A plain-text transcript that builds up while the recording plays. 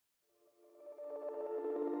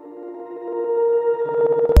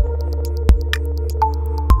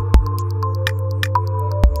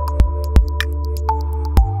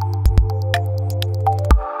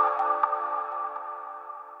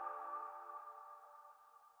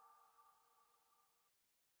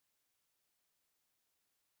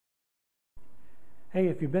Hey,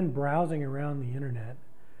 if you've been browsing around the internet,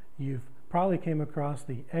 you've probably came across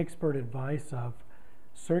the expert advice of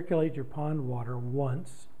circulate your pond water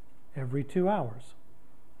once every 2 hours.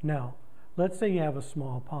 Now, let's say you have a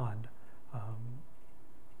small pond,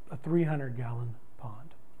 a 300-gallon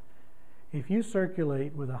pond. If you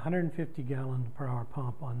circulate with a 150-gallon-per-hour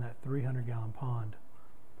pump on that 300-gallon pond,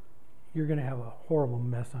 you're going to have a horrible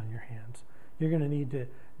mess on your hands. You're going to need to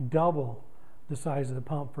double the size of the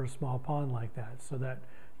pump for a small pond like that. So that,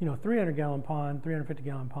 300-gallon pond,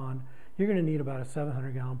 350-gallon pond, you're going to need about a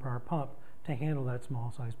 700-gallon-per-hour pump to handle that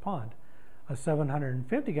small-sized pond. A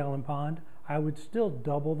 750-gallon pond, I would still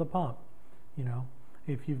double the pump.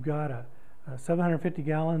 If you've got a 750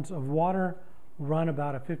 gallons of water, run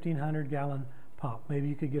about a 1,500-gallon pump. Maybe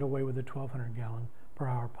you could get away with a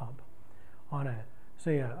 1,200-gallon-per-hour pump. On a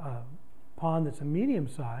pond that's a medium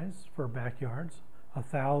size for backyards,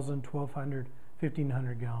 1,000, 1,200,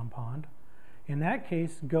 1,500-gallon pond. In that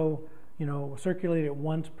case, go, circulate it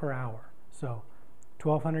once per hour. So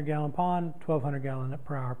 1,200-gallon pond,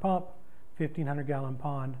 1,200-gallon-per-hour pump, 1,500-gallon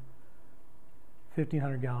pond,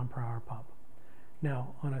 1,500-gallon-per-hour pump.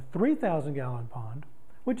 Now, on a 3,000-gallon pond,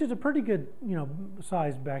 which is a pretty good,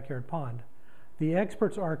 sized backyard pond, the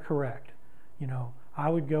experts are correct. I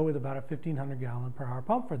would go with about a 1,500-gallon-per-hour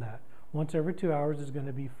pump for that. Once every 2 hours is going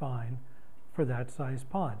to be fine for that size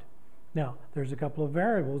pond. Now, there's a couple of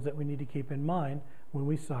variables that we need to keep in mind when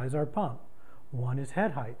we size our pump. One is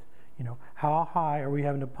head height. How high are we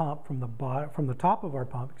having to pump from the top of our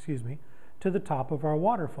pump, to the top of our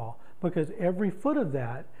waterfall? Because every foot of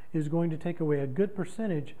that is going to take away a good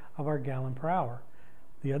percentage of our gallon per hour.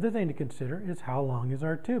 The other thing to consider is how long is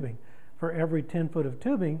our tubing. For every 10 foot of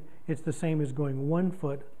tubing, it's the same as going 1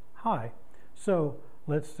 foot high. So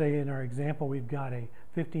let's say in our example we've got a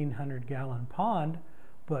 1,500-gallon pond,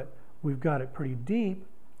 but we've got it pretty deep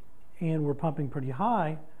and we're pumping pretty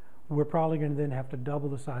high. We're probably going to then have to double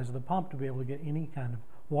the size of the pump to be able to get any kind of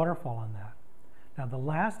waterfall on that. Now, the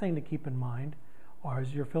last thing to keep in mind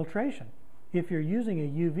is your filtration. If you're using a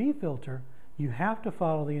UV filter, you have to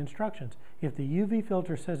follow the instructions. If the UV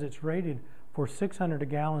filter says it's rated for 600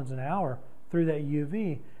 gallons an hour through that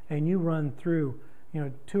UV, and you run through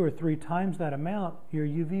 2 or 3 times that amount, your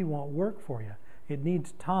UV won't work for you. It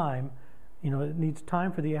needs time. It needs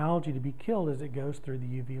time for the algae to be killed as it goes through the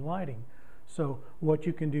UV lighting. So what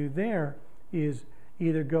you can do there is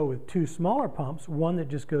either go with 2 smaller pumps, one that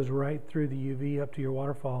just goes right through the UV up to your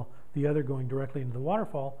waterfall, the other going directly into the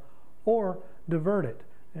waterfall, or divert it.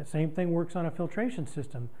 The same thing works on a filtration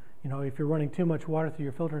system. If you're running too much water through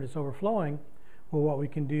your filter and it's overflowing, well, what we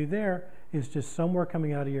can do there is just somewhere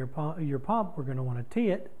coming out of your pump, we're going to want to tee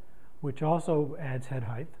it, which also adds head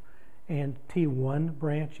height, and tee one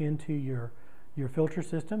branch into your filter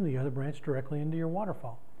system, the other branch directly into your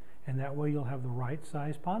waterfall. And that way you'll have the right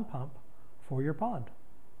size pond pump for your pond.